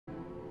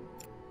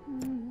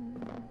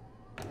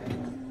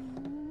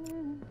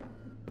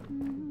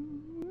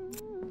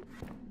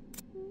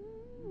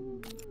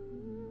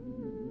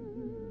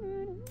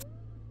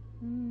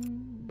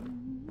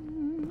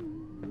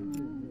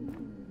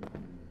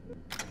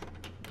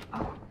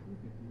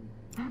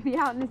I'll be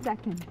out in a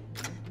second.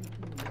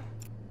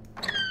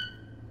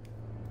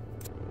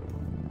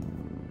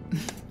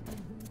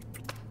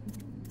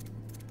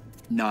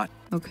 Not.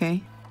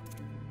 Okay.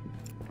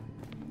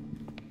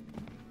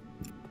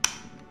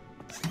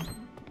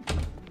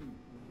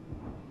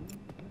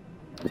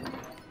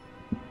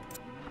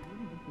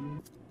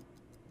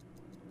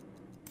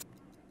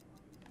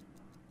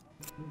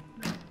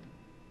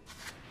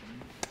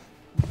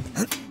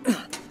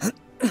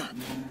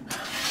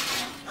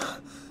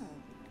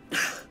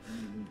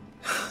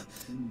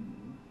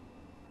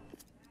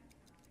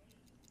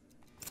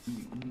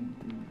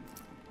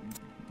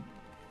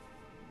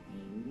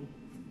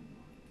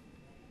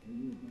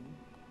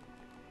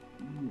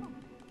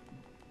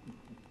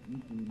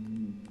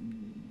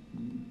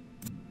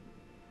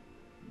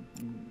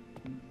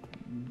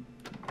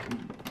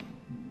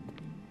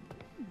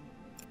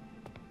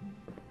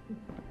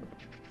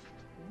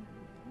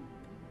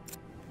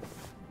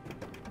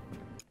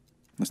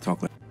 Let's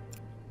talk later.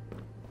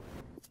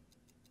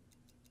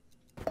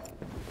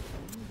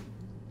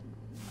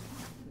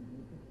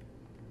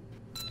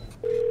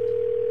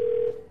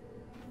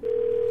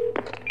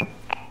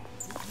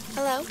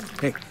 Hello?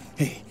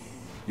 Hey,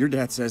 your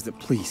dad says that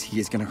please, he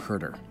is gonna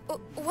hurt her.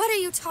 What are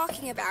you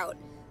talking about?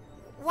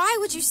 Why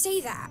would you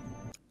say that?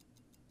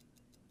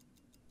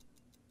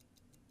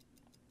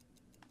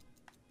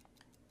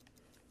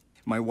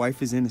 My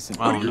wife is innocent.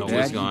 I don't know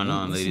what's going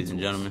on, ladies and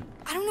gentlemen.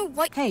 I don't know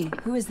what. Hey,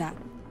 who is that?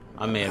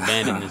 I may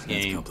abandon this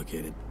It's game.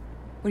 complicated.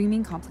 What do you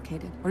mean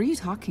complicated? What are you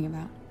talking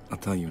about? I'll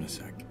tell you in a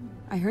sec.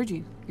 I heard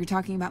you. You're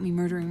talking about me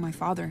murdering my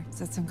father. Is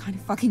that some kind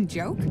of fucking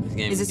joke? This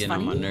game is this getting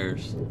funny? on my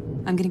nerves.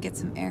 I'm gonna get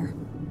some air.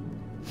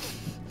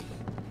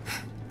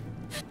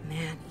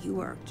 Man, you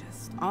are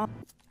just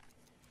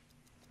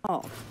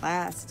all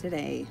class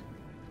today.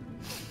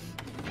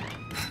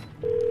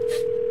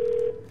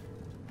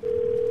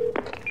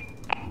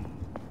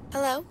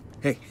 Hello?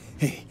 Hey,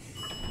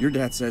 your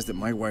dad says that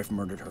my wife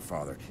murdered her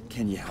father.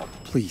 Can you help?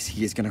 Please,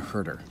 he is gonna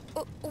hurt her.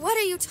 What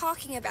are you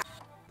talking about?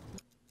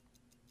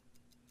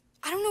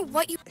 I don't know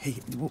what you. Hey,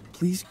 well,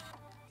 please.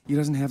 He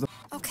doesn't have the.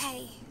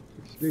 Okay.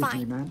 Excuse Fine.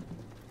 me, ma'am.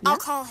 I'll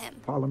call him.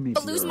 Follow me.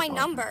 But to lose your my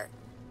apartment. number.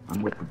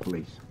 I'm with the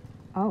police.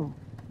 Oh.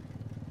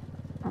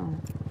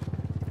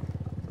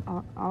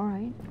 All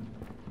right.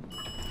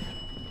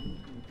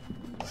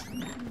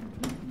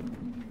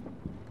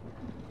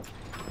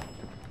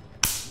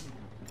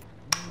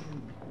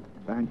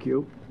 Thank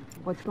you.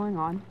 What's going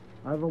on?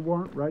 I have a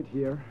warrant right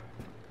here.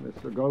 This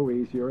will go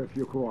easier if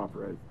you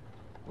cooperate.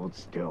 Hold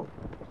still.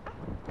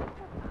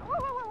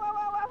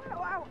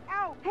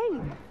 Ow!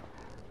 Hey!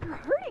 You're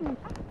hurting!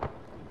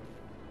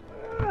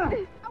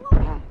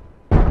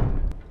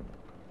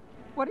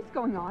 What is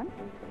going on?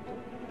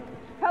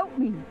 Help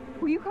me!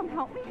 Will you come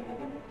help me?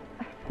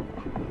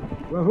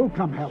 Well, who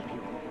come help you?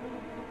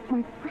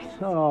 My friend.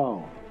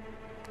 So,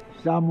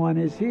 someone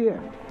is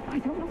here. I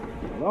don't know.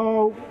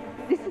 Hello?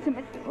 This is a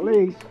mistake.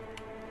 Police.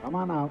 Come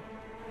on out.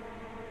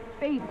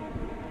 Babe,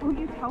 will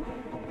you tell?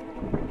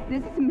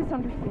 This is a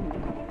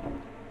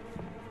misunderstanding.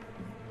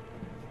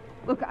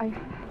 Look,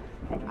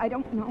 I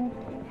don't know.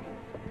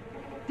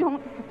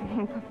 Don't have to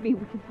handcuff me.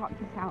 We can talk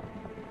this out.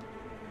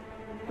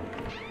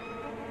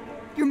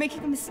 You're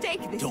making a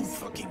mistake. Don't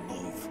fucking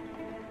move.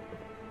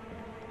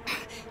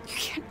 You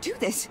can't do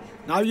this.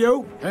 Now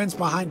you, hands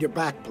behind your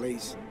back,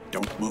 please.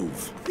 Don't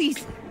move.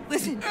 Please,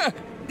 listen.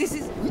 This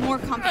is more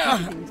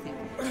complicated than you think.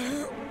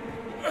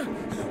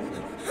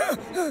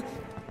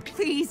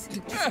 Please,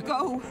 just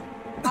go.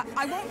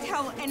 I won't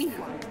tell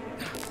anyone.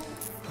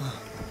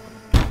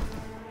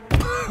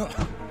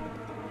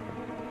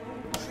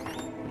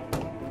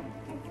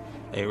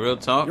 Hey, real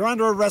talk. You're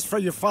under arrest for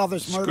your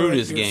father's murder. Screw 8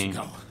 this years game.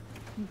 ago.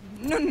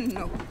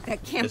 No.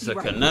 That can't It's be a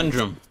right.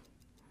 conundrum.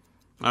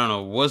 I don't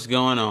know what's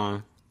going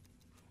on.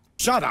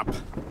 Shut up.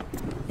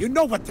 You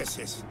know what this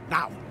is.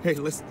 Now. Hey,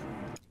 listen.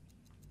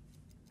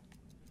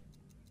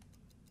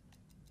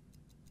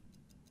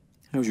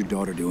 How's your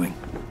daughter doing?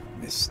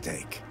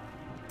 Mistake.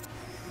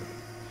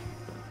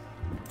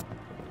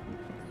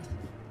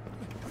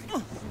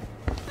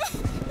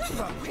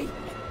 Wait.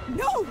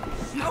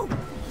 No.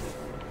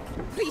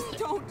 Please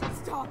don't.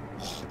 Stop.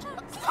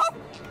 Stop.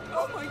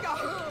 Oh my God.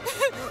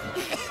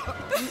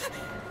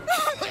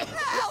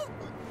 Help.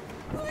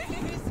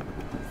 Please.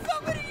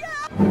 Somebody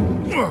help.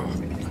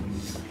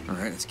 All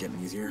right, it's getting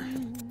easier.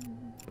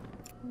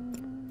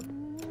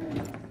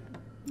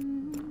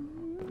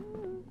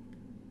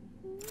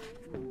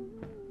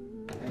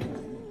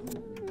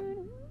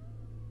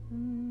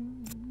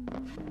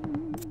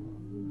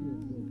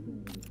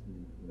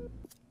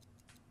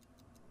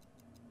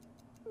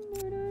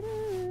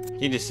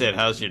 He just said,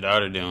 "How's your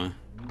daughter doing?"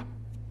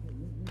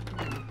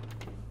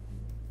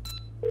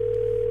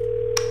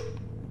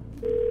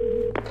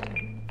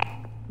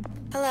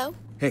 Hello?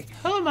 Hey,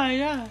 Oh my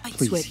God!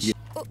 please. Switch.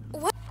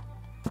 What?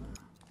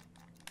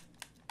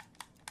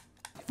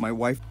 My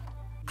wife.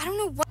 I don't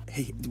know what.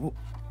 Hey, well,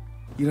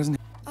 he doesn't.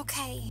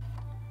 Okay.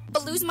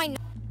 But lose my.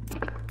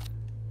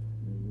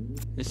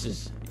 This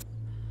is.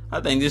 I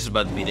think this is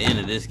about to be the end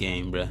of this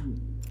game, bruh.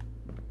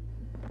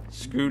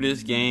 Screw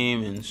this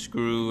game and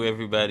screw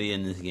everybody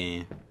in this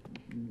game.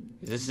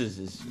 This is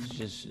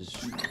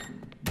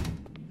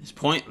it's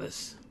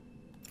pointless.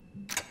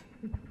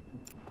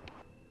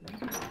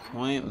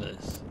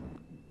 Pointless.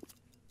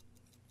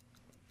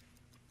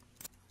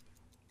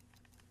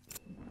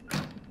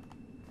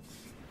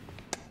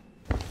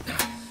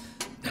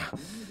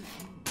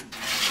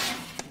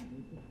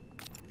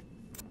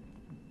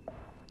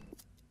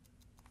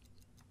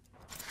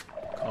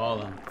 Call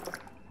him.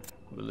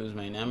 But lose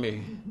my number.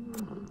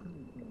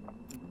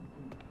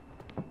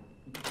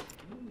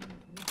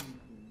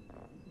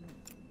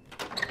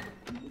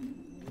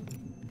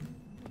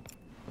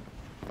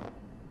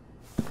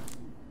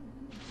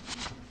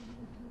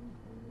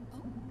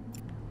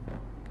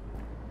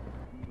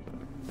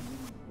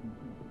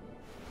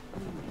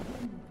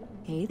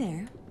 Hey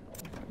there.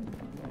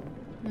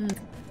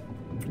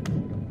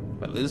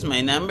 But lose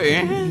my number.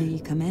 Here you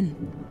come in.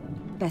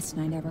 Best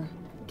night ever.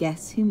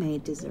 Guess who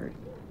made dessert?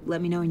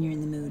 Let me know when you're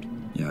in the mood.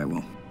 Yeah, I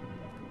will.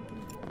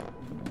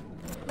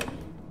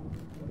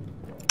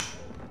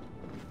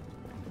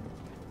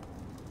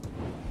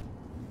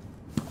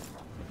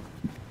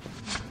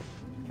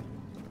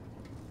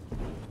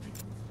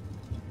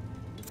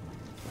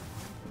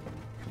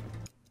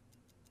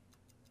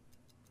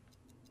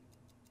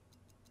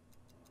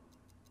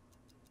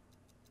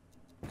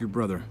 Your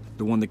brother,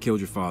 the one that killed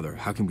your father,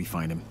 how can we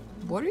find him?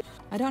 What are you?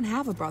 I don't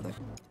have a brother.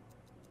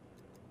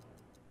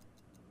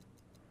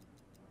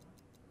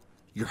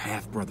 Your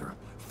half-brother.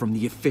 From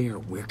the affair,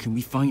 where can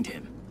we find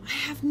him? I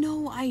have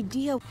no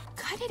idea.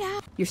 Cut it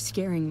out. You're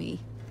scaring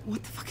me.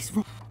 What the fuck is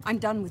wrong? I'm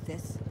done with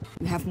this.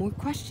 You have more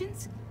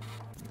questions?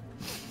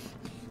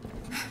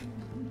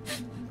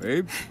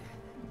 Babe?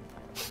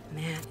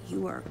 Man,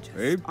 you are just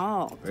Babe?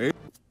 all Babe?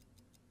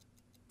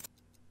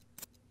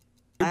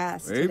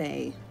 class Babe?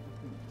 today.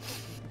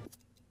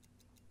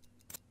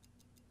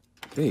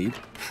 Babe?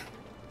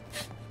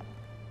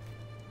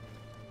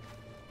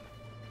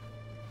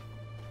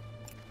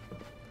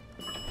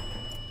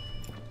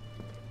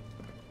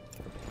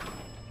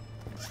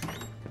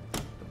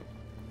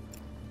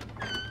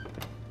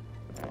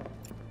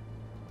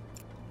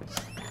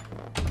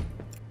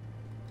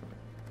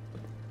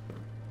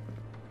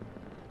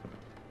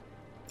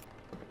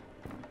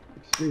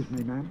 Excuse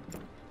me, ma'am.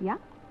 Yeah?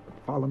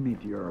 Follow me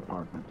to your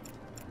apartment.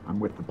 I'm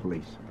with the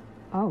police.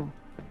 Oh.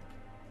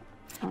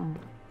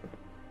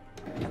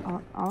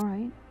 All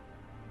right.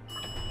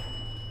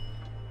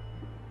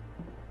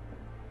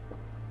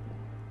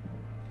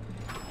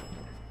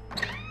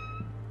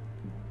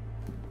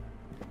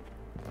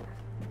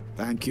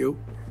 Thank you.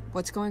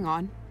 What's going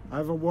on? I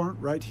have a warrant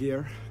right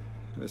here.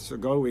 This will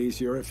go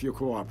easier if you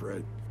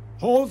cooperate.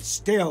 Hold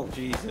still.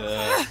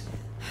 Jesus.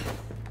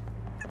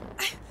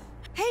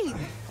 Hey!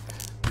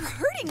 You're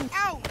hurting!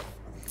 Ow!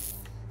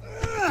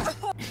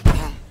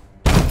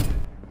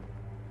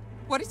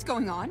 What is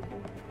going on?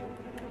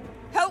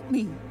 Help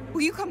me!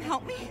 Will you come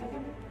help me?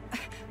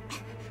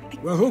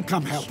 Well, who'll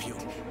come help you?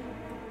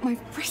 My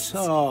wrists.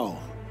 So,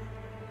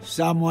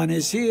 someone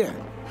is here.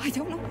 I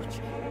don't know what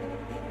you...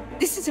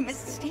 This is a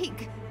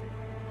mistake.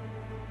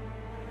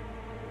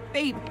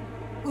 Babe,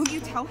 will you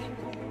tell him?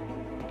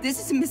 This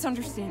is a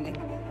misunderstanding.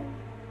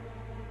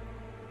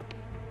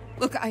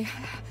 Look, I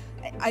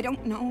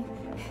don't know.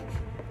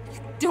 You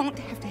don't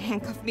have to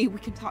handcuff me. We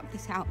can talk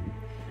this out.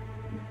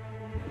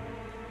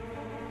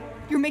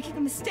 You're making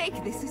a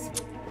mistake. This is...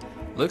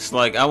 Looks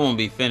like I won't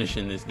be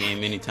finishing this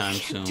game anytime I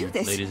can't soon, do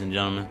this. ladies and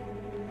gentlemen.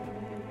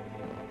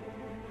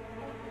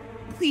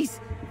 Please,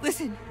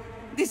 listen.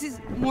 This is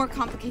more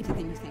complicated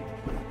than you think.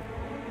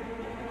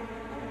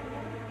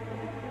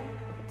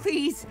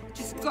 Please,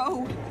 just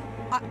go.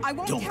 I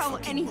won't tell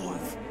anyone.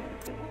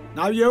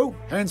 Now you,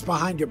 hands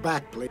behind your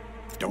back, please.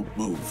 Don't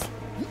move.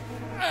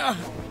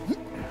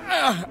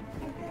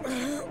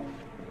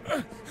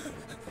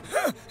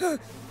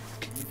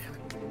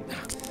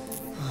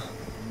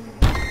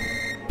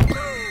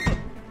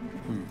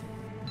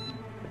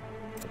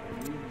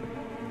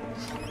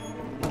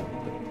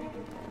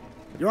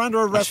 You're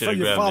under arrest for should've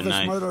your grabbed the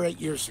father's knife. murder 8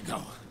 years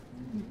ago.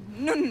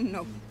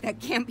 No.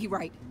 That can't be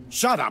right.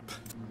 Shut up!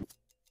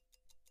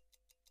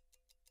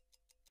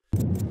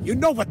 You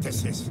know what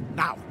this is.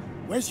 Now,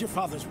 where's your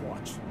father's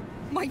watch?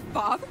 My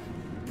father?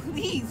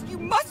 Please, you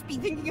must be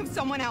thinking of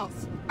someone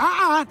else.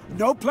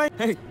 No play.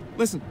 Hey,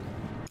 listen.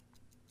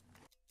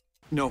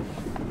 No.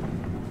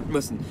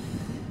 Listen.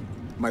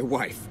 My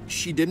wife,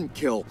 she didn't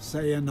kill.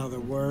 Say another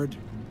word.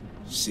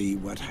 See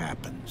what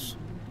happens.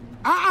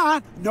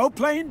 No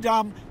playing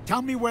dumb.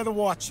 Tell me where the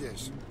watch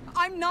is.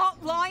 I'm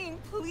not lying.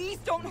 Please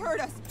don't hurt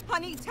us.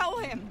 Honey, tell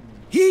him.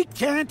 He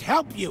can't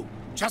help you.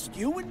 Just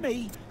you and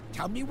me.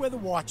 Tell me where the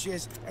watch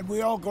is, and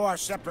we all go our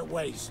separate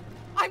ways.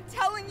 I'm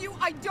telling you,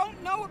 I don't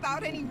know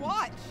about any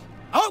watch.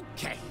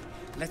 Okay,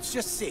 let's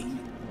just see.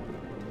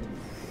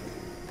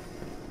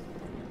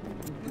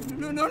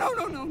 No,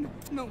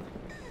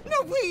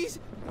 please.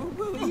 Oh,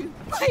 will you?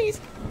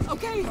 Please.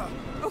 Okay.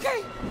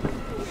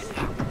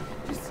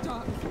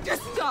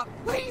 Just stop,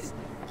 please.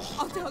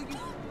 I'll tell you.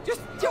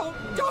 Just don't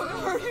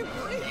hurt him,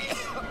 please.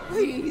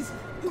 Please.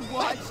 The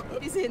watch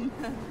is in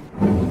the...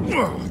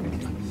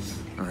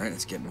 All right,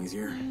 it's getting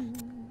easier.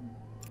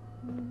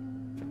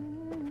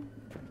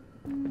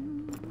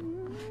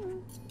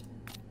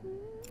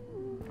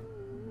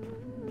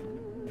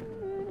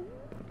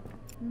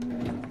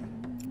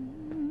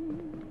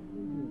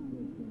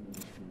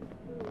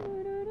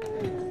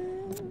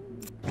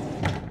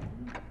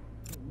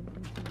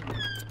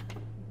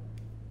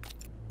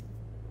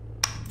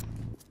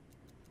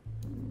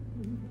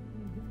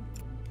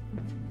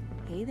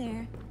 Hey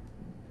there.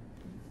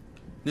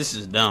 This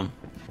is dumb.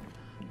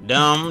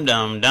 Dumb.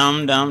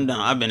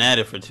 I've been at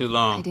it for too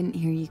long. I didn't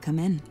hear you come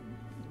in.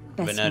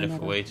 I've been at it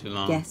for way too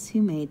long. Guess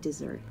who made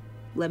dessert?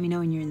 Let me know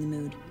when you're in the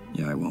mood.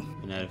 Yeah, I will.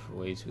 Been at it for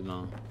way too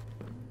long.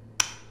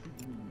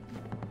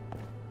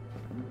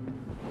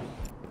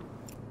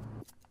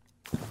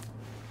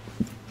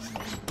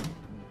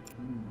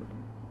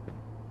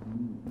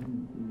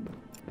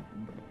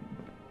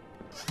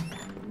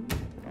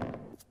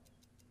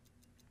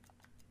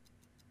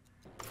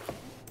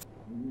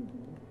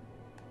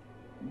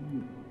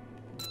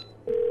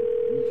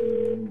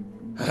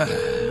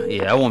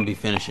 Yeah, I won't be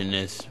finishing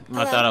this.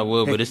 I thought I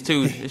would, but it's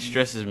too. It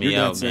stresses me Your dad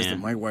out, says man.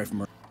 that my wife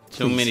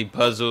Too many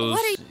puzzles.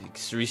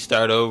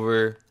 Restart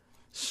over.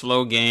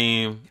 Slow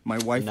game. My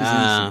wife is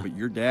innocent, but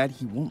your dad,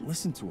 he won't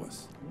listen to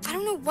us. I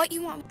don't know what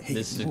you want. Hey,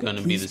 This is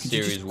gonna be the please, could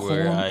you series just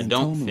where call him I and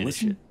don't tell him to finish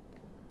listen? it.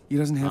 He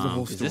doesn't have the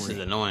whole 'Cause story. this is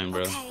annoying,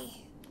 bro. Okay.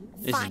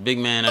 This is fine. big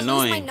man But lose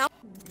my annoying.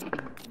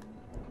 number.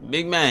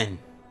 Big man.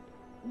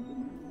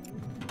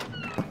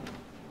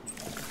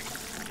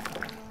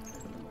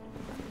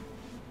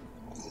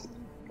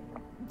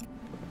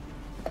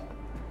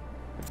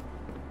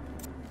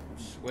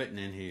 Sweating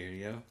in here,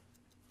 yo.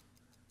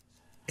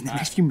 In the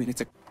next few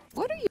minutes,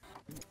 What are you...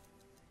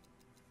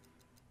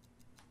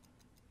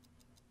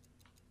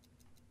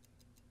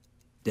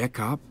 that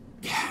cop,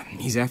 yeah,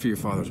 he's after your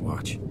father's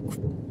watch.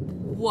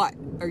 What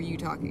are you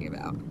talking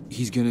about?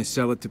 He's gonna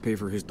sell it to pay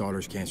for his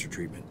daughter's cancer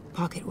treatment.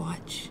 Pocket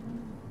watch.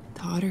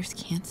 Daughter's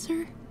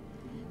cancer?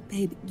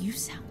 Babe, you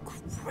sound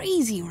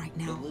crazy right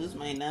now. Lose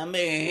my number.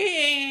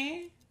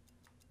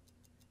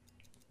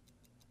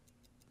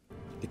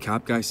 The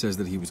cop guy says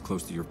that he was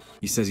close to your...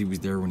 He says he was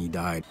there when he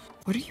died.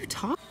 What are you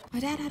talking? My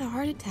dad had a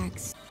heart attack.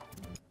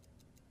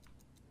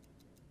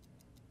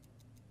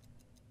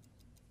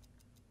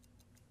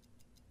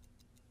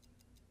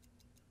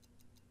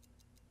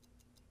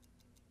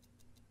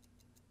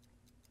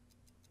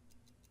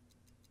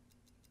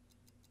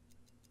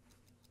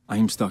 I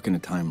am stuck in a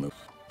time loop.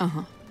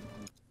 Uh-huh.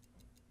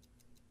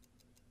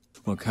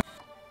 Look,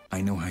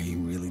 I know how he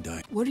really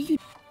died. What are you...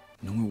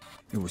 No,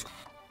 it was...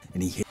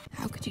 And he hit...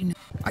 How could you know?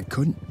 I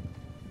couldn't.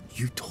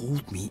 You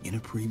told me in a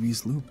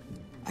previous loop.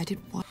 I did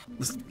what?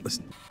 Listen.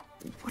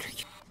 What are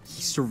you...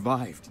 He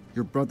survived.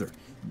 Your brother.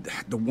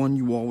 The one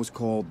you always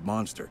called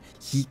Monster.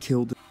 He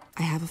killed...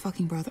 I have a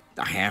fucking brother.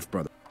 A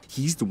half-brother.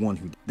 He's the one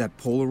who... That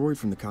Polaroid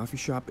from the coffee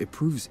shop, it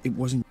proves it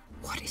wasn't...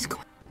 What is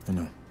going... I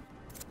know.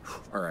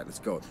 All right, let's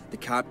go. The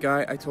cop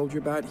guy I told you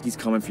about, he's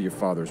coming for your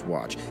father's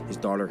watch. His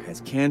daughter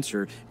has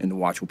cancer, and the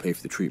watch will pay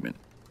for the treatment.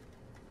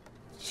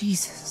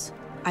 Jesus.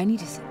 I need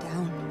to sit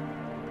down.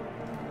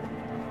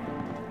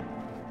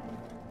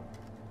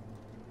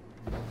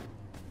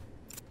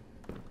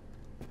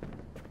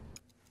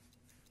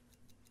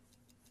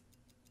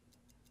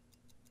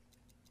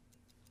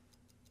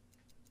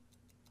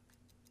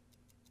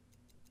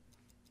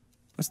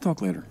 Let's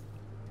talk later.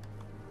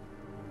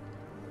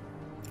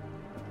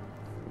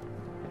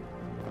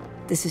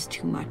 This is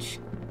too much.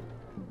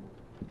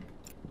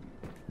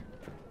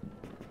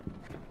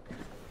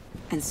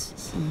 And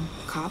some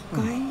cop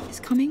guy is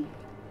coming?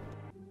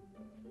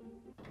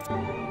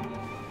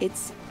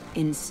 It's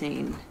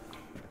insane.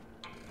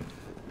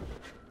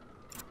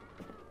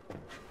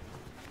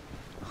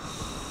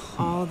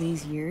 All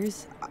these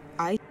years,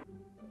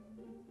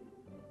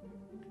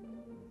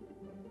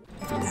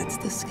 That's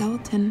the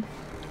skeleton.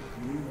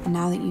 And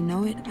now that you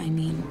know it, I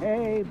mean...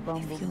 Hey, if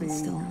Bumblebee. you'll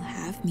still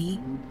have me,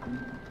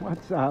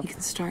 What's up? we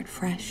can start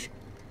fresh.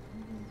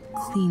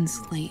 Clean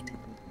slate.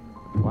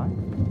 What?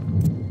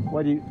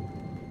 What do you...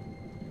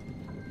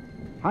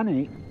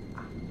 Honey,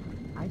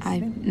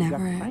 I've never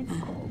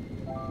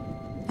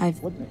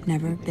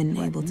been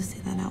able to say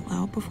that out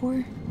loud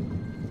before.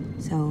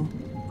 So,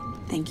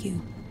 thank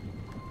you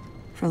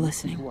for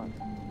listening.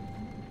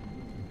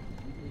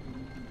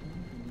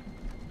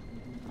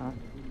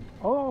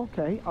 Oh,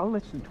 okay, I'll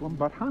listen to him,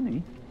 but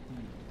honey...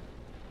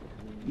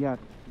 Yeah,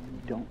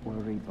 don't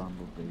worry,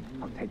 Bumblebee.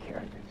 I'll take care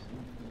of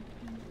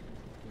this.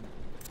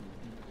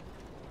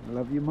 I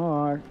love you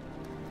more.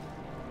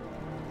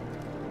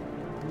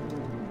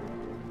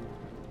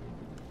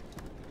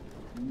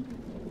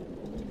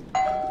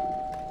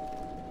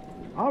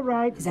 All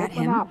right, Is that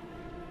open him? up.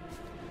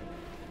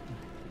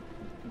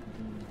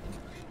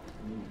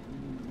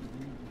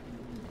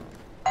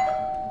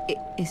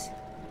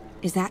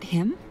 Is that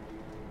him?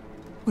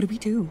 What do we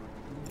do?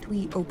 Do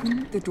we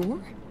open the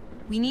door?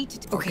 We need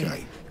to...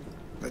 Okay.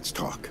 Let's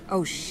talk.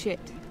 Oh, shit.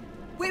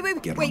 Wait,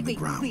 Get on the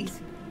ground. please.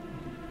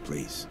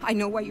 please. I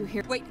know why you're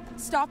here. Wait,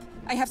 stop.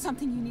 I have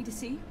something you need to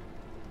see.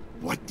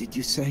 What did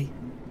you say?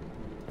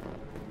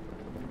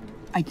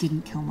 I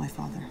didn't kill my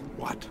father.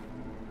 What?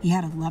 He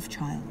had a love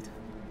child.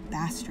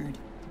 Bastard.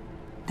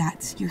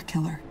 That's your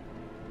killer.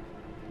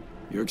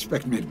 You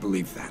expect me to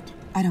believe that?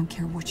 I don't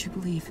care what you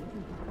believe.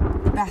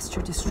 The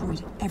bastard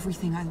destroyed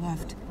everything I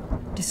loved.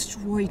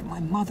 Destroyed my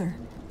mother.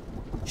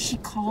 She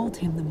called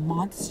him the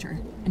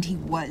monster, and he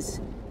was.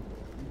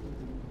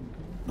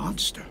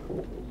 Monster?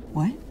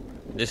 What?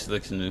 This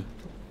looks new.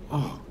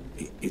 Oh,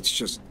 it's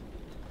just...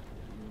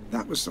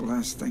 That was the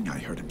last thing I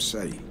heard him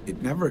say.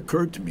 It never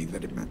occurred to me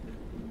that it meant...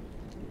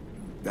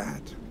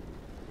 that.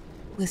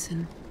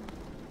 Listen.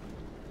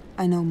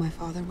 I know my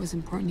father was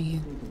important to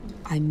you.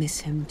 I miss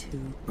him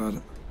too.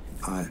 But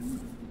I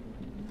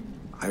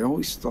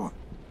always thought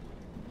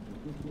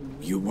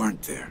you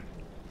weren't there.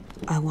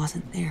 I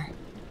wasn't there.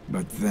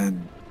 But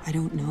then... I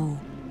don't know.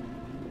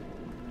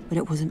 But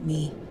it wasn't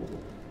me.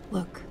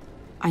 Look,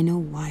 I know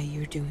why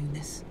you're doing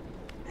this.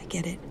 I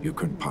get it. You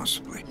couldn't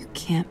possibly. You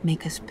can't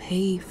make us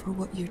pay for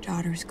what your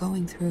daughter's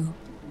going through.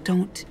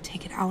 Don't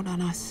take it out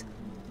on us.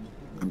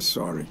 I'm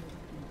sorry.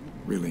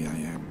 Really, I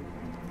am.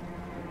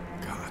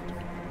 God.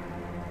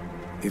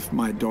 If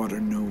my daughter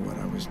knew what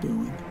I was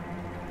doing,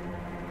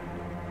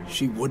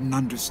 she wouldn't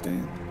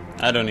understand.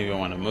 I don't even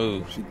want to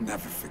move. She'd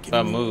never forgive If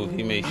I me. move,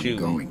 he may shoot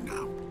I'm me. going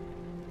now.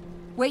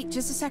 Wait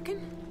just a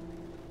second.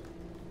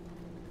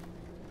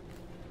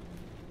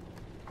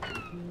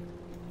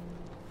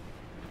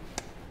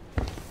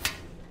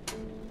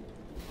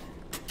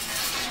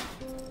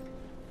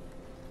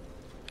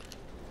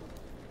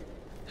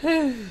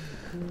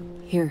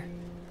 Here,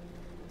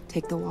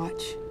 take the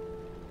watch.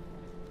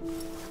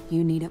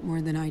 You need it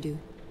more than I do.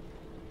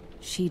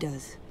 She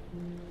does.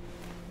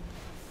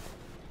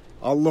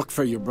 I'll look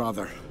for your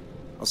brother.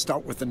 I'll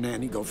start with the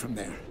nanny, go from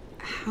there.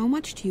 How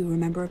much do you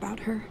remember about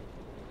her?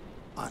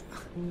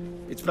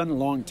 It's been a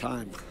long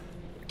time.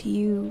 Do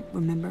you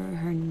remember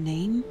her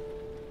name?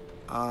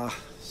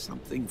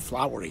 Something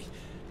flowery.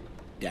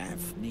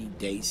 Daphne,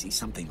 Daisy,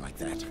 something like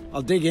that.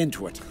 I'll dig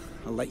into it.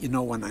 I'll let you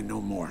know when I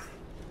know more.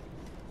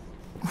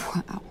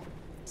 Wow.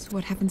 So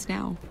what happens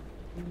now?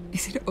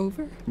 Is it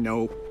over?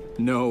 No,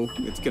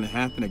 it's gonna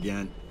happen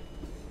again.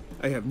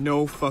 I have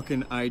no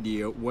fucking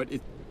idea what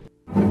it...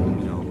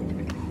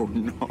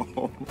 No.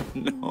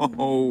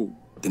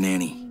 The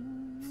nanny.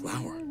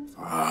 Flower.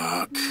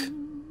 Fuck.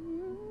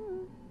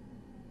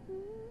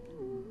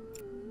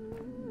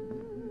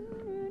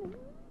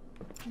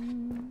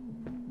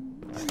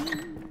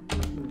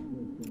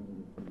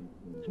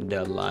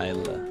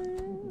 Delilah.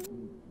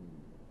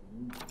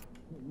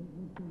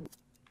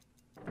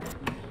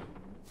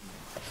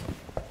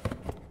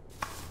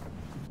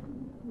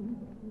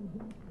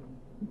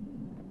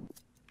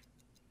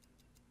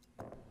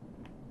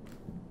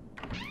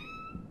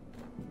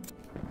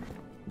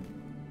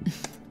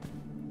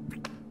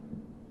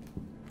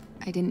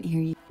 I didn't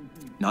hear you.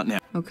 Not now.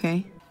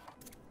 Okay.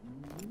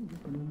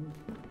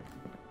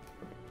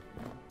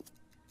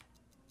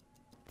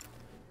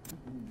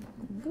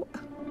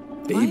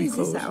 Baby is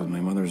this clothes out? was my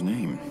mother's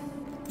name.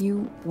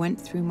 You went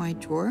through my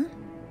drawer?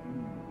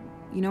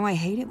 You know I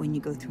hate it when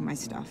you go through my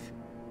stuff.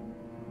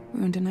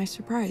 Ruined a nice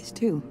surprise,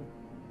 too.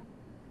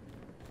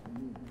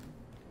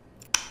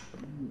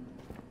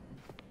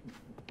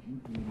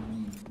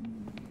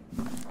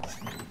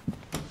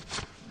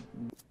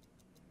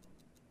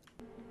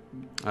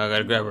 I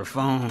gotta grab her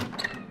phone.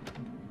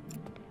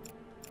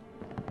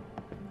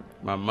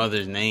 My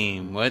mother's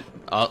name. What?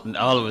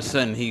 All of a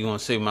sudden he gonna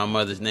say my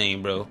mother's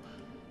name, bro.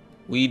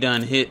 We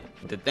done hit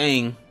the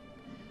thing.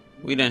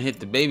 We done hit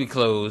the baby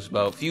clothes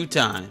about a few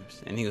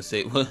times. And he'll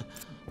say, what?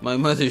 My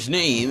mother's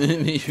name.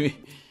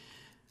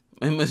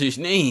 My mother's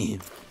name.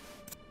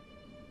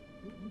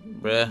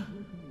 Bruh.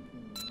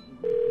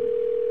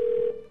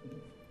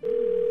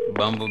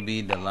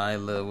 Bumblebee,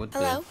 Delilah, what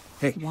Hello?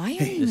 Hey, Why are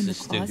hey, you in this the is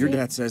stupid. closet? your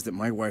dad says that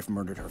my wife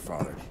murdered her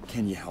father.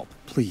 Can you help?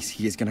 Please,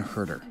 he is gonna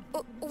hurt her.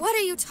 What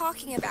are you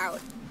talking about?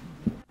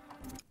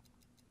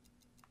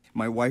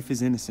 My wife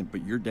is innocent,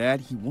 but your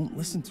dad, he won't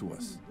listen to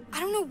us. I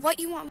don't know what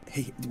you want.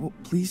 Hey, well,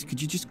 please,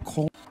 could you just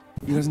call?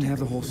 He doesn't have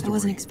the whole story. I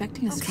wasn't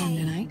expecting us to come Okay.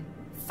 tonight.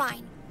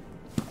 Fine.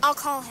 I'll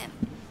call him.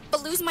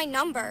 But lose my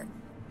number.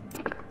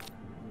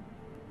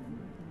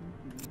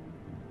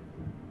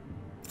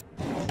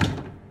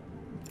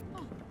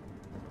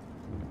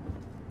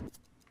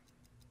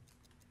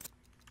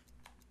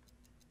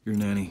 Your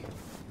nanny.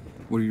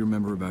 What do you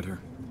remember about her?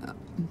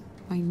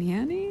 My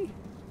nanny?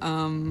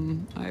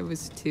 I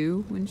was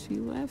 2 when she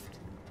left.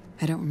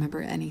 I don't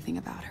remember anything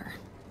about her.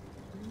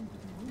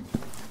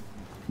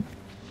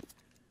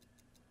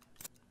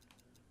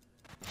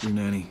 Your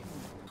nanny.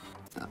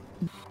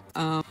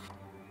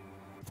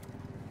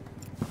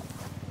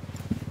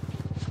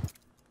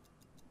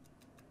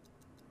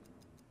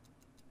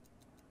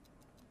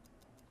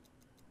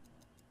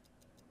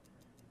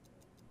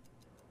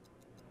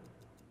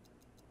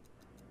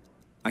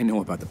 I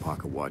know about the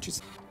pocket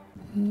watches.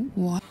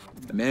 What?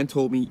 A man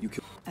told me you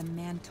killed... A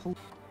man told...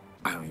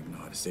 I don't even know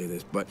how to to say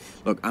this, but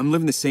look, I'm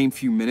living the same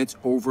few minutes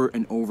over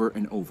and over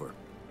and over.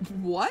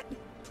 What?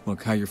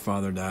 Look, how your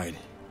father died.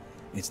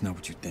 It's not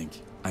what you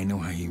think. I know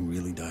how he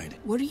really died.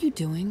 What are you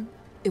doing?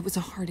 It was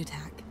a heart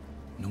attack.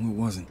 No, it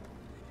wasn't.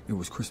 It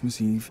was Christmas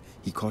Eve.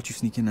 He caught you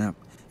sneaking out,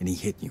 and he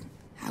hit you.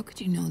 How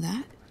could you know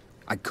that?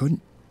 I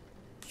couldn't.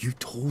 You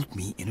told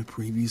me in a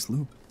previous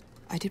loop.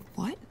 I did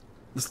what?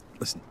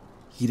 Listen,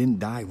 he didn't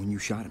die when you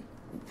shot him.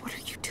 What are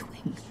you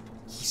doing?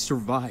 He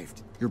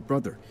survived. Your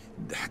brother,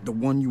 the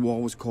one you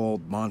always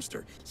called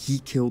Monster, he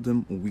killed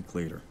him a week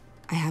later.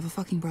 I have a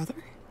fucking brother?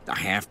 A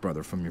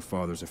half-brother from your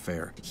father's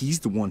affair.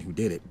 He's the one who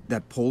did it.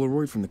 That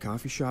Polaroid from the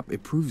coffee shop,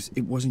 it proves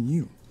it wasn't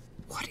you.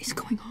 What is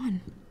going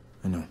on?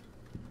 I know.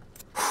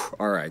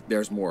 All right,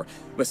 there's more.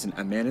 Listen,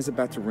 a man is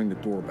about to ring the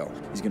doorbell.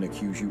 He's going to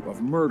accuse you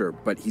of murder,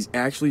 but he's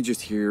actually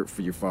just here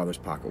for your father's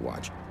pocket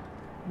watch.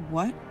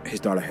 What? His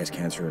daughter has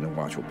cancer, and the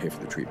watch will pay for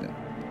the treatment.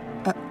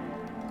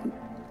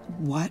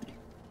 What?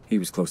 He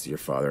was close to your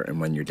father, and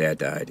when your dad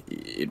died,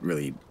 it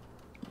really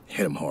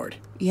hit him hard.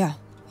 Yeah.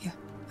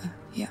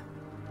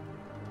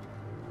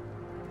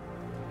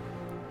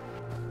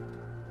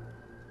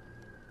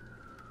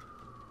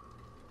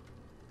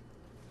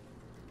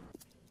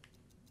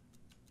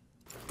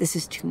 This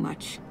is too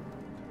much.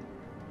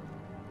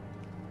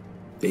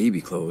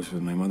 Baby clothes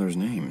with my mother's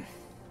name.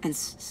 And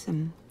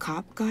some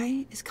cop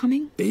guy is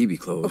coming? Baby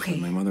clothes Okay.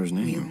 with my mother's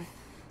name. We'll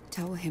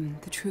tell him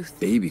the truth.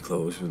 Baby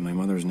clothes with my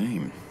mother's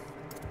name.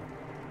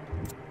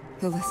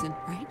 He'll listen,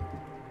 right?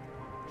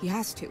 He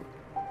has to.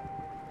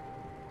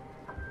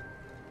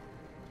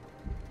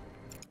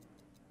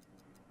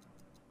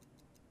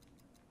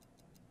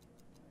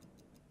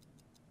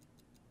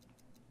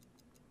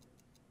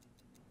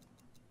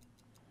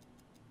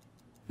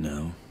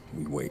 No,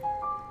 we wait.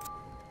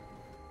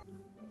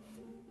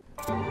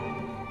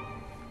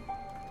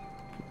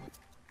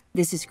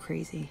 This is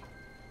crazy.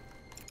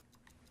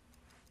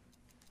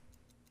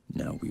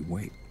 Now we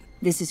wait.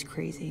 This is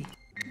crazy.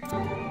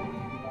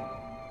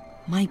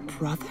 My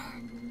brother?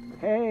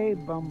 Hey,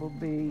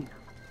 Bumblebee.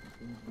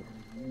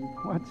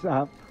 What's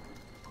up?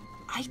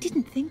 I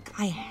didn't think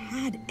I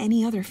had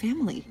any other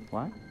family.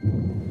 What?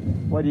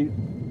 What do you...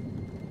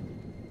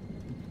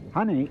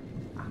 Honey,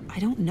 I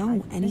don't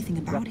know anything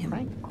about him.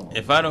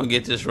 If I don't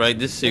get this right,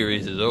 this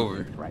series is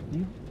over.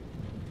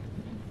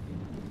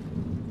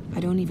 I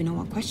don't even know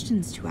what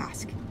questions to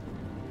ask.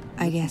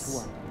 I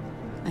guess.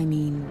 I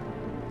mean,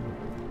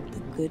 the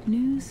good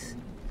news?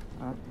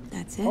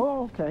 That's it.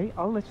 Oh, okay.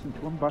 I'll listen to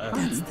him, but...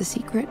 That's the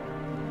secret.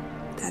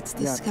 That's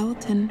the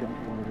skeleton. Don't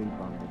worry,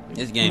 Bumblebee.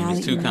 This game Now is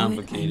that too you know it,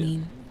 complicated I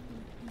mean,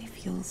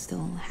 if you'll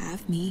still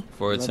have me,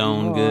 for its Love you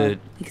own more. good.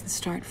 we can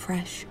start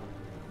fresh.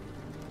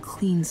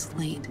 Clean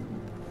slate.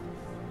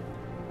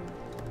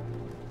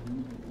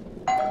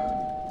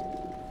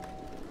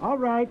 All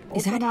right,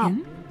 Is open that up.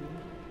 him?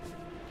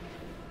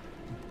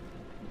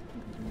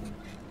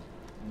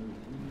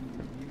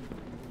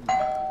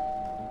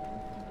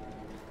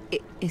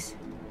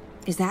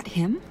 Is that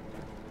him?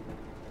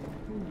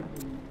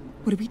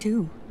 What do we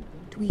do?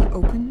 Do we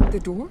open the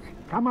door?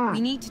 Come on.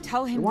 We need to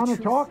tell him You the want to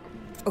truth. talk?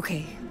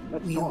 Okay,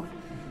 Let's we'll talk.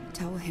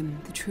 tell him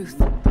the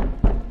truth.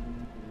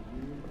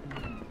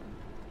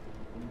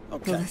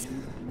 Okay.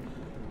 Listen.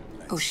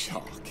 Oh shit.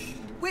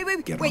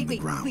 Wait, Get wait, on the wait,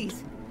 ground.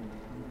 please.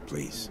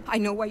 Please. I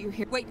know why you're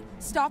here. Wait,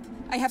 stop.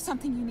 I have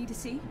something you need to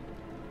see.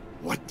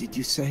 What did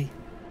you say?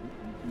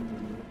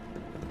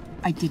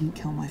 I didn't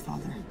kill my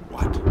father.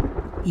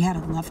 What? He had a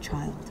love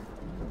child.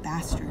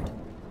 Bastard.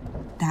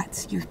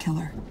 That's your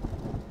killer.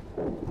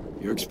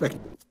 You expect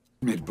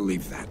me to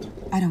believe that?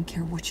 I don't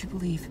care what you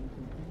believe.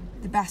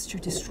 The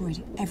bastard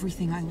destroyed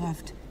everything I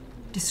loved.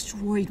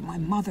 Destroyed my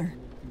mother.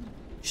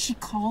 She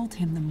called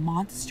him the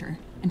monster,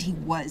 and he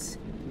was.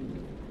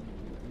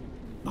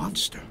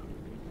 Monster?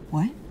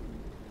 What?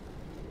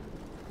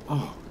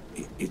 Oh,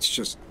 it's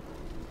just...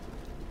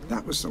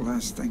 That was the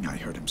last thing I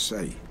heard him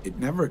say. It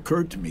never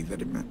occurred to me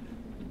that it meant...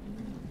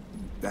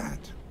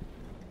 that.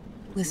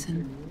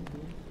 Listen.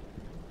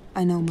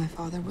 I know my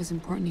father was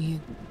important to you.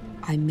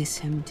 I miss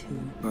him too.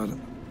 But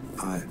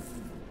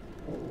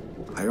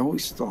I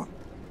always thought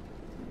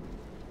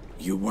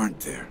you weren't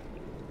there.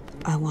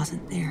 I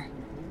wasn't there.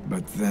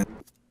 But then...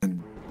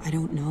 I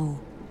don't know.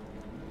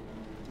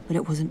 But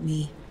it wasn't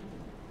me.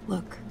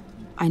 Look,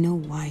 I know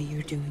why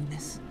you're doing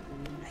this.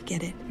 I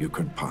get it. You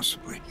couldn't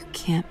possibly. You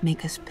can't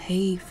make us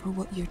pay for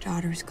what your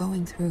daughter's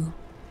going through.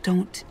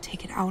 Don't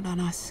take it out on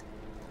us.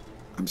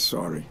 I'm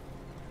sorry.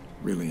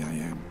 Really, I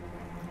am.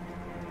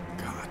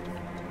 God.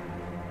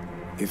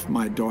 If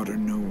my daughter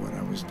knew what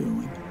I was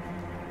doing,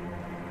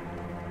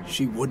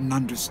 she wouldn't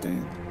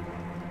understand.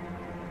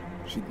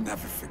 She'd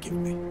never forgive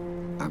me.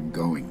 I'm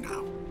going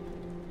now.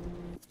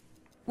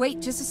 Wait,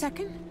 just a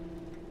second.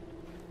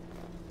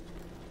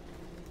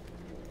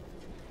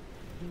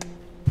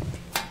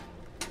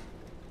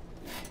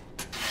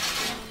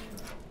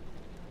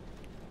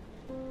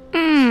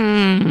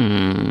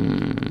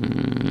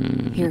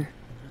 Here,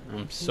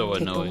 I'm so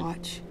take the annoyed.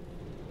 watch.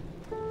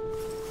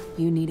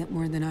 You need it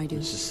more than I do.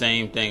 It's the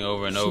same thing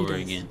over and She over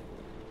does. again.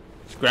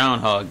 It's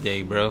Groundhog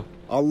Day, bro.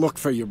 I'll look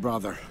for your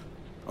brother.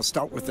 I'll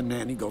start with the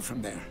nanny, go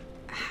from there.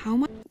 How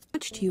much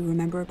do you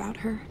remember about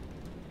her?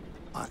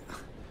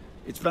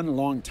 It's been a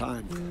long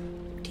time.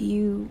 Do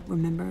you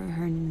remember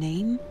her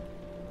name?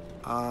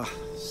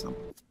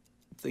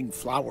 Something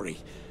flowery.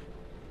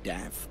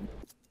 Daphne,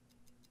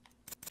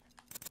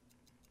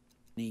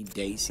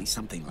 Daisy,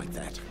 something like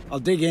that. I'll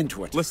dig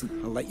into it.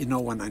 Listen. I'll let you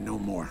know when I know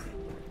more.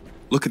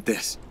 Look at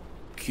this.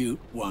 Cute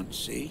one,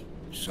 see?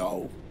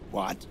 So,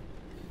 what?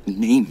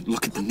 Name.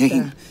 Look at the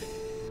name.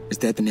 Is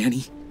that the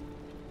nanny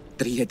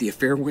that he had the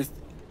affair with?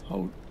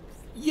 Oh,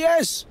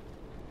 yes!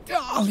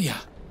 Dahlia!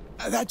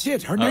 That's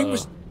it. Her name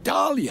was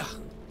Dahlia.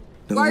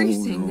 Why are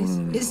you saying this?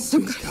 This is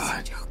some please, kind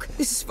of joke.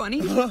 This is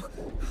funny.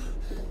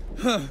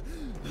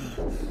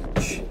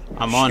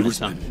 I'm on to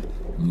something.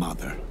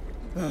 Mother.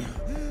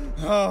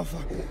 Oh,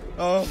 fuck.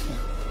 Oh,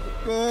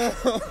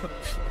 fuck.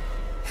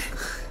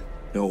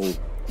 No.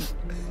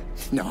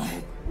 No.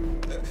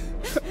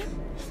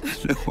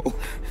 No.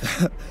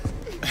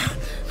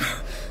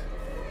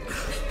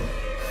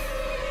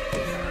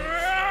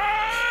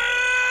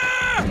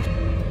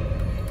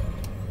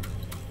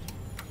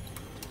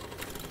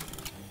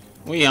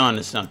 We on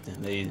to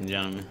something, ladies and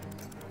gentlemen.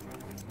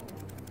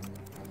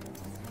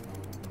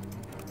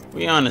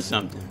 We on to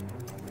something.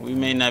 We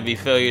may not be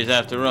failures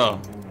after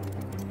all.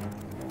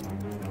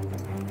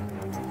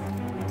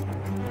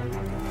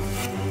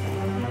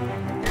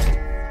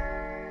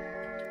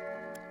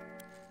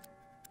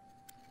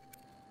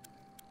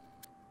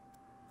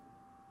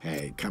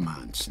 Hey, come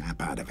on, snap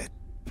out of it.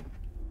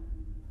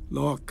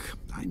 Look,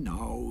 I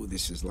know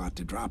this is a lot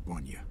to drop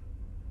on you.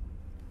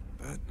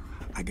 But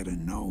I gotta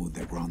know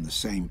that we're on the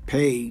same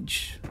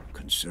page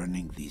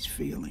concerning these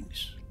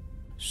feelings.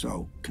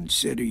 So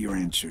consider your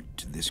answer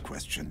to this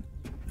question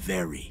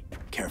very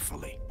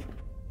carefully.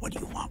 What do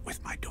you want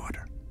with my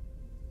daughter?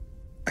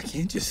 I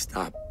can't just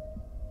stop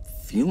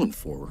feeling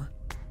for her.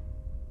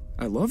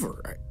 I love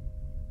her.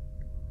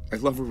 I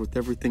love her with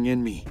everything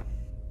in me.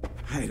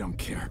 I don't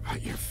care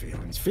about your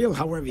feelings. Feel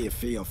however you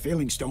feel.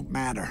 Feelings don't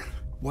matter.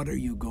 What are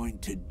you going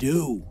to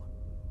do?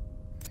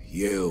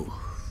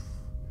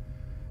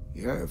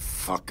 You're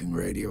fucking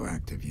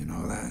radioactive, you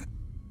know that?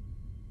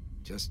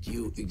 Just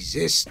you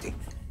existing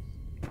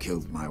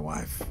killed my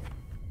wife.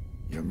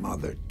 Your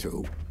mother,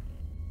 too.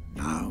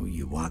 Now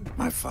you want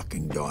my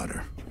fucking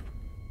daughter.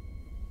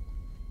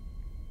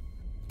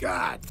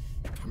 God,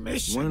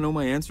 permission. You want to know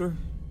my answer?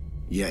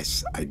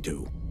 Yes, I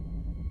do.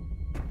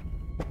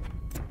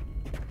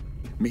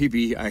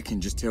 Maybe I can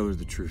just tell her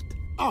the truth.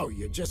 Oh,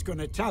 you're just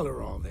gonna tell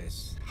her all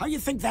this? How you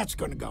think that's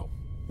gonna go?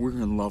 We're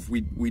in love.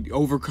 We'd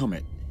overcome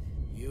it.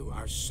 You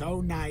are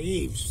so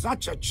naive,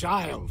 such a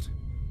child.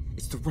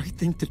 It's the right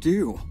thing to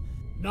do.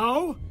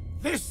 No,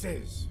 this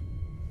is.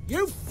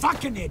 You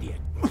fucking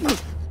idiot.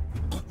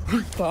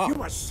 You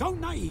are so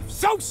naive,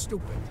 so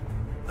stupid.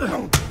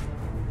 Oh.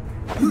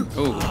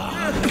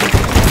 Father.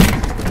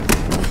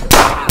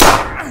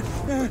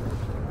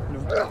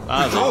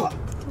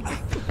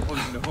 Oh,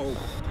 no.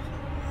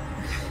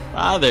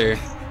 Father.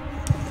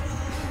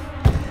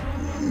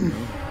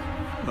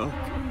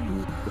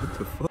 What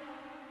the fuck?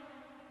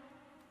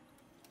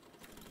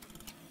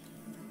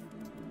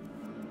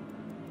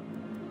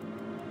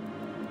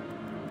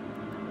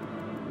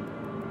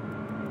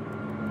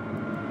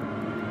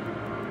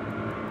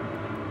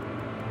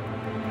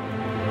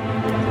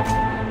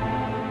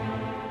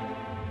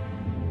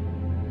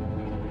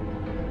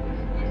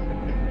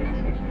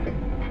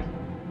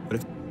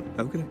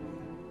 How could I?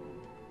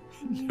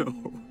 No.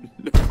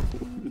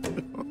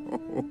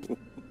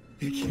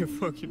 It can't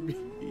fucking be.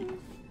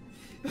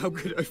 How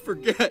could I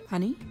forget?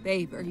 Honey,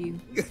 babe, are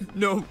you...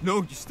 No,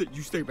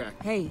 you stay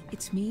back. Hey,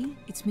 it's me.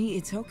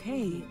 It's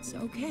okay. It's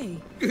okay.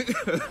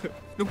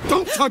 No,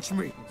 don't touch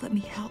me. Let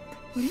me help.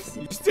 What is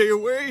it? Stay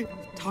away.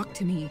 Talk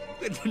to me.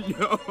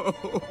 No.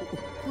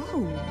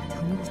 Whoa.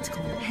 Tell me what's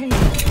going on. Hey.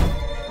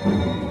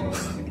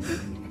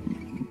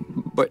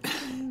 But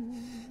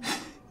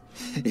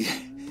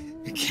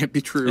it can't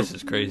be true. This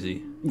is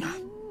crazy.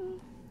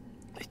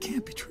 It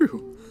can't be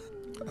true.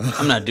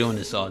 I'm not doing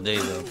this all day,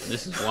 though.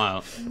 This is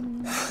wild.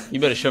 You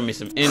better show me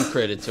some end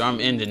credits or I'm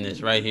ending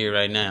this right here,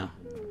 right now.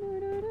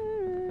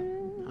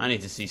 I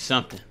need to see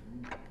something.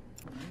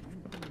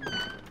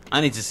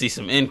 I need to see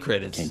some end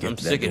credits. I'm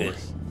sick of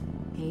this.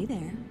 Hey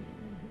there.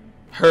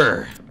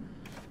 Her.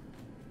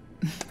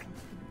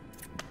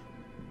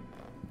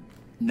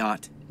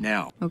 Not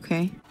now.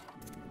 Okay.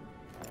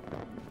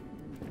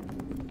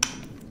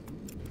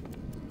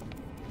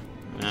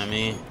 You know what I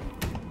mean?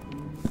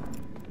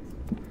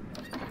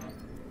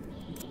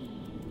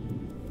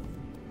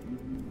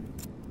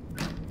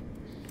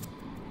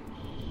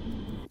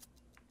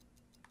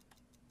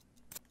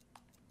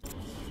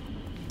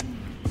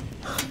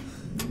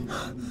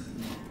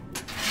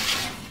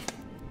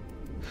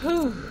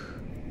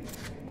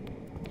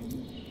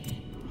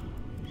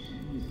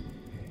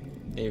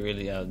 They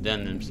really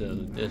outdone themselves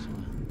with this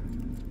one.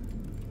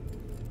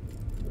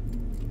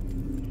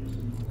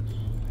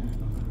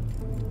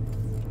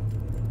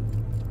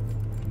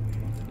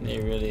 They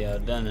really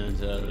outdone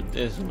themselves with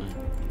this one.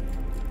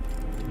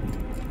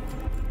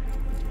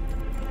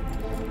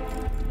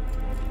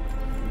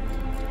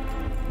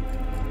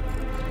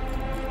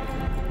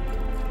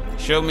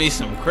 Show me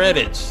some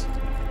credits.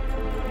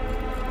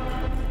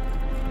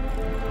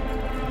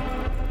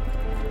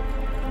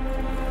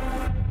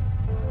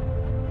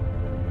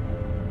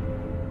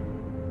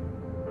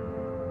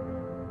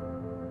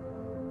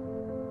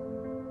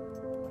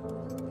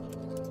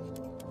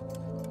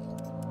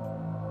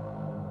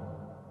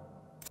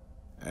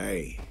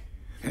 Hey,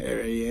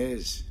 there he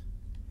is.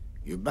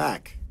 You're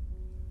back.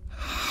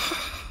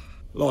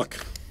 Look,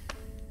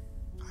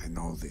 I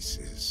know this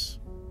is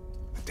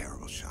a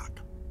terrible shock,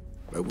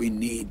 but we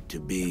need to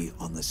be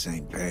on the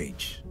same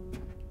page.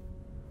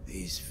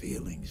 These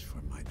feelings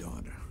for my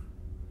daughter,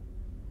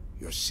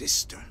 your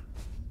sister.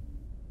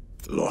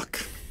 Look,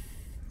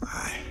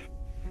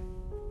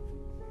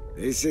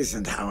 this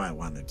isn't how I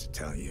wanted to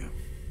tell you.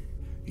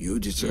 You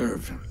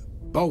deserve,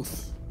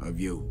 both of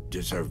you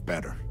deserve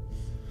better.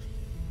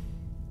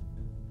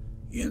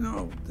 You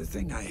know, the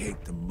thing I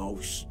hate the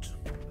most,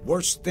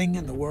 worst thing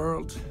in the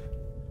world,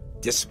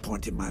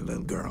 disappointing my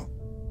little girl.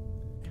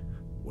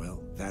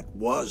 Well, that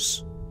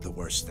was the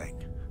worst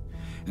thing.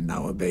 And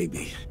now a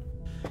baby.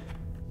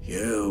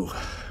 You,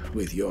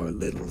 with your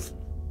little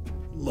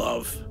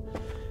love.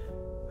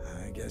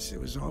 I guess it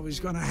was always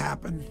gonna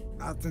happen.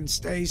 Nothing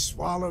stays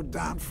swallowed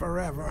down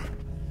forever.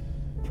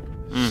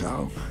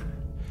 So,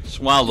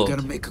 Swallowed. you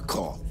gotta make a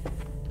call.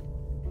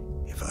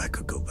 If I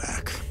could go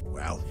back,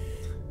 well,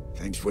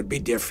 things would be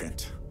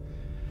different.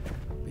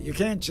 But you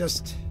can't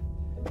just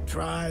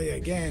try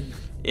again.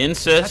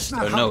 Incest That's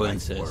not or how no life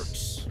incest?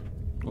 works.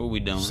 What we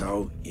doing?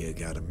 So you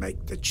gotta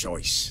make the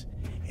choice,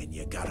 and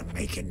you gotta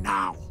make it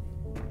now.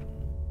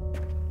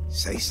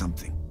 Say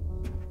something.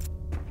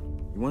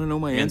 You want to know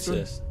my answer?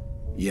 Incest.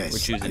 Yes, We're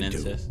choosing I do.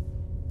 incest.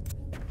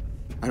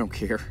 I don't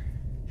care.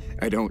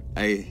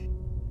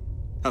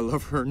 I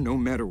love her no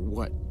matter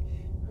what.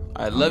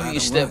 I love matter you,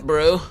 step what.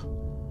 bro.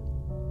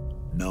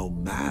 No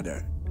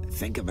matter.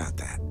 Think about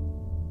that.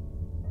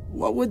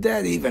 What would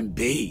that even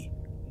be?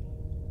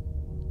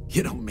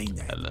 You don't mean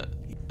that.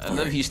 I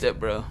love you, step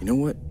bro. You know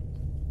what?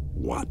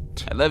 What?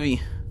 I love you.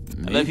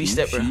 I love you,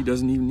 step bro. She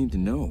doesn't even need to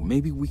know.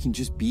 Maybe we can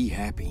just be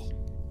happy.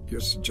 You're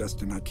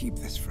suggesting I keep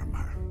this from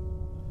her.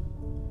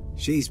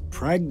 She's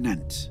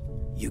pregnant.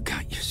 You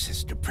got your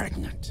sister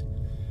pregnant.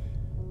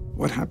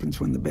 What happens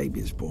when the baby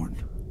is born?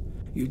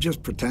 You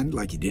just pretend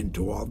like you didn't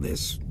do all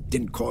this,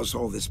 didn't cause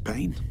all this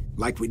pain?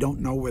 Like we don't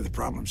know where the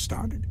problem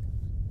started?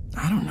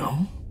 I don't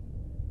know.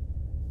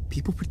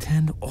 People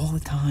pretend all the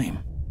time.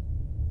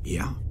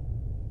 Yeah.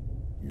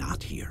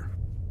 Not here.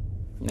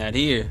 Not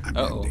here. I'm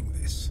Uh-oh. ending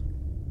this.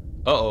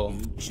 Uh-oh.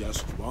 You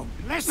just won't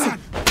listen!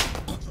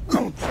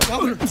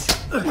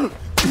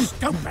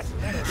 Stupid!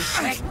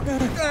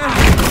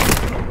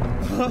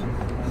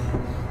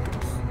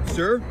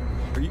 Sir?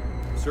 Are you...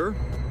 Sir?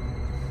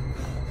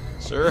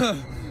 Sir?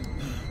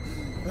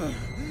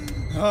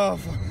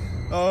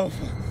 Oh,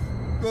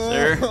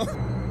 Sir?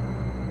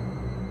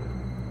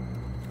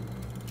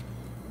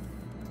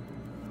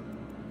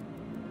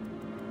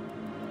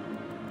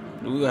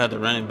 Do we have to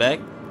run it back?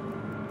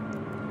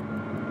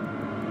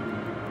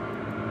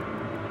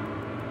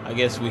 I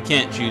guess we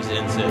can't choose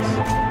incest.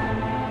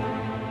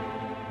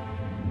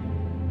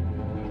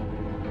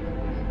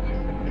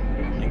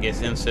 I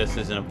guess incest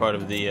isn't a part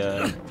of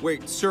the,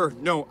 Wait, sir,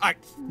 no,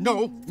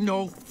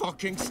 no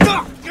fucking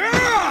stop!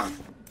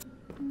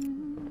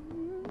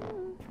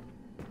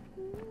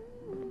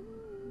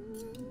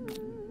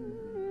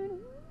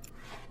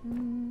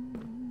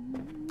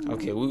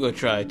 Okay, we're gonna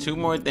try 2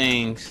 more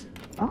things.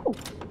 Oh.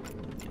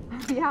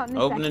 I'll be out in a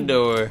Open the second.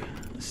 door,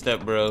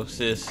 step bro,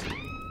 sis.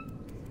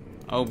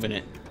 Open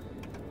it.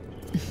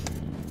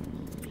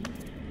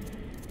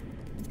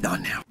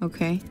 Done now.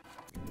 Okay.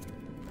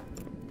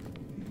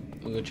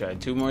 We're gonna try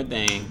 2 more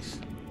things.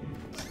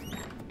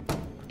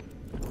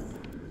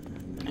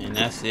 And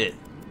that's it.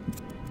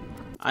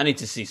 I need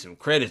to see some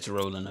credits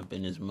rolling up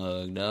in this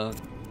mug, dog.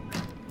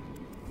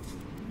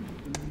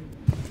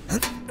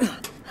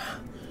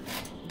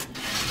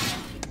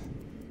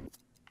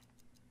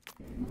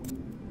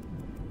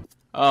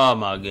 Oh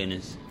my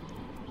goodness.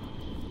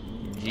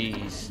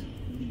 Jeez.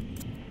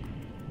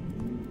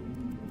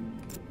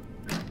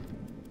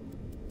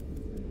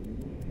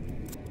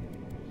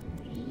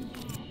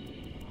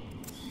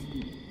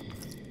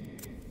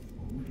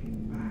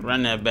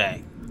 Run that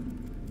back.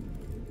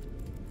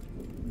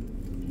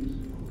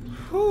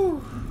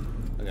 Whew.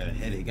 I got a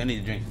headache. I need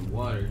to drink some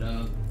water,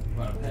 dog.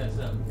 I'm about to pass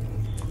up.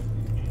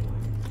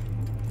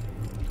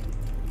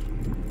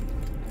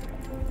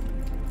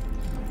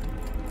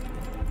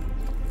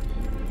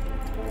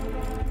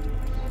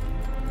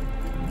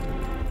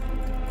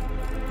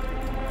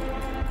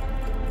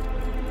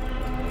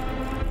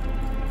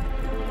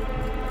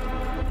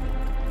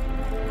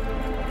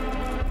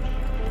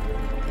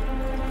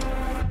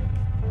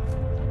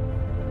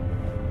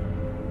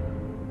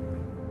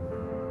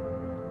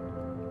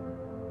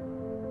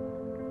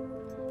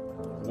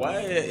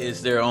 Why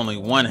is there only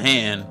one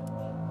hand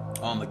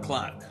on the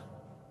clock?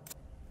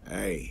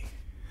 Hey,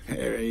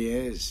 there he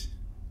is.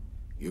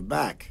 You're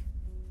back.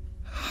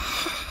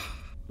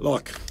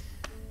 Look,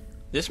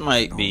 This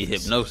might be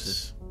this hypnosis.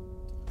 is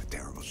a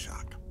terrible shock.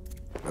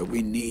 But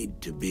we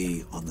need to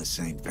be on the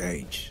same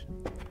page.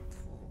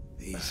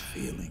 These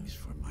feelings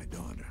for my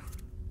daughter,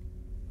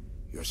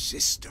 your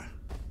sister.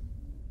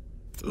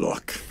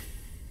 Look,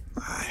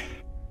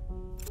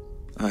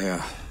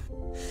 Yeah,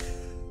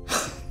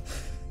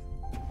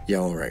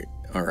 all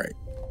right.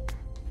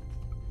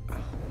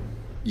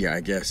 Yeah,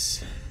 I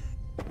guess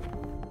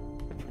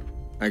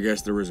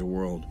there is a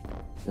world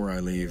where I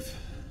leave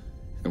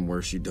and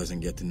where she doesn't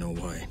get to know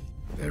why.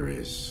 There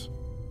is.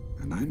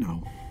 And I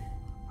know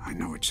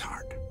it's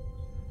hard.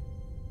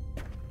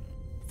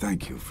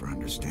 Thank you for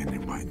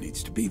understanding why it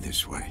needs to be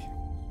this way.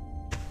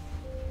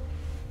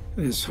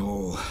 This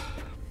whole...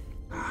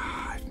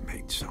 I've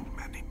made so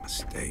many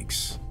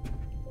mistakes.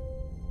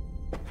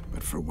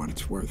 But for what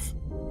it's worth,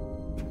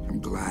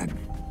 I'm glad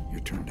you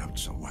turned out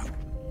so well.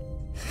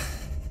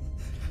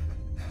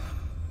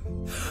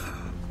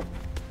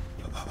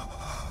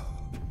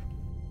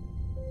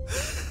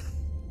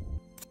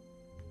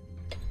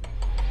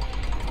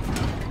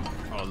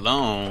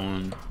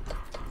 Alone.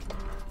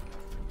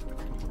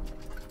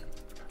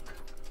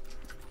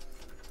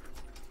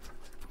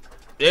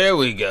 There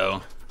we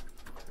go.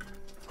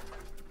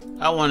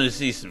 I wanted to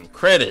see some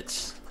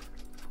credits.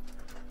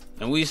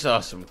 And we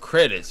saw some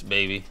credits,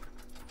 baby.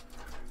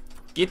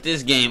 Get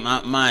this game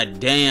out my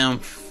damn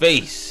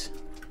face.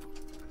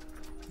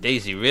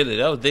 Daisy Ridley.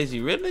 That was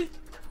Daisy Ridley?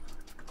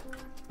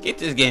 Get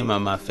this game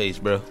out my face,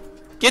 bro.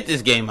 Get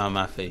this game out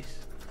my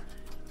face.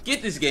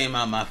 Get this game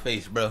out my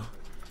face, bro.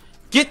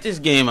 Get this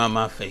game out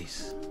my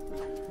face.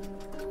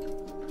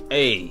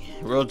 Hey,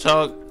 real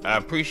talk, I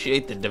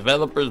appreciate the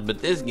developers, but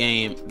this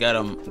game got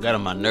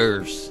on my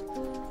nerves.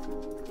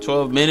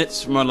 12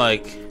 minutes, more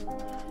like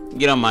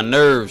get on my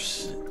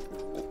nerves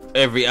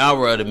every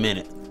hour of the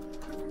minute.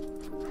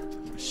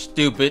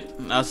 Stupid.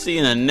 I'll see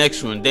you in the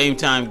next one.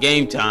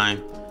 DameTimeGameTime.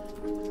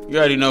 You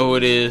already know who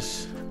it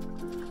is.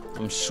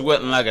 I'm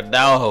sweating like a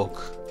dog.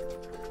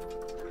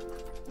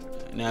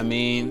 You know what I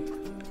mean?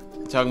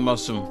 Talking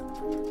about some...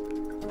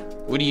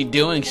 What are you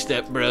doing,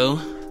 step bro?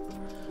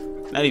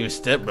 Not even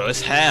step bro,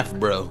 it's half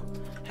bro.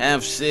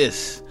 Half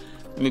sis.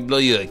 Let me blow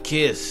you a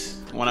kiss.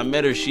 When I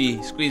met her,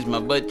 she squeezed my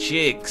butt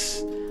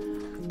cheeks.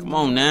 Come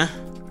on now.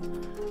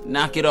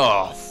 Knock it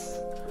off.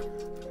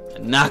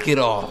 Knock it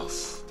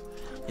off.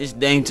 It's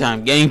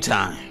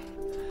DameTimeGameTime.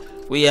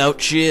 We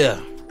out here.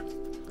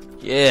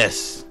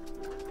 Yes.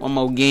 One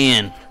more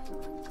again.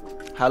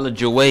 Holla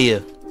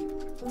Jawea.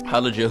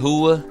 Holla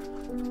Jahua.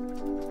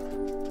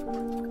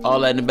 All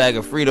that in the bag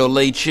of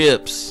Frito-Lay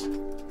chips.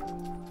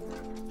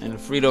 And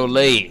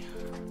Frito-Lay.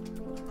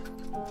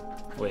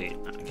 Wait,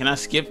 can I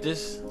skip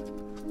this?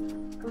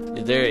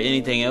 Is there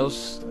anything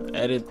else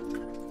added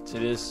to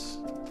this?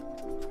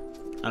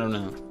 I don't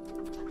know.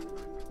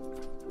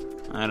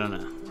 I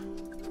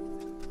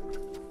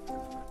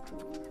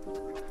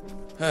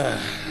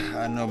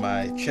know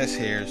my chest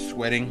hair is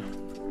sweating.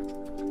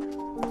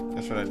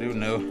 That's what I do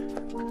know.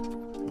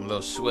 I'm a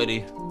little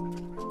sweaty.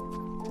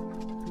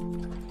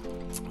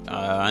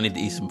 I need to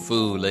eat some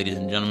food, ladies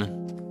and gentlemen.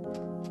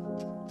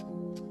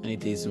 I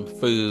need to eat some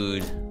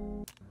food.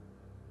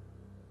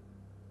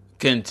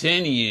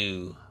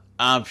 Continue.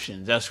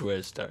 Options. That's where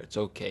it starts.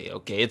 Okay.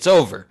 It's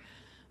over.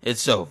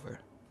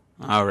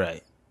 All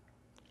right.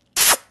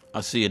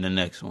 I'll see you in the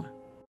next one.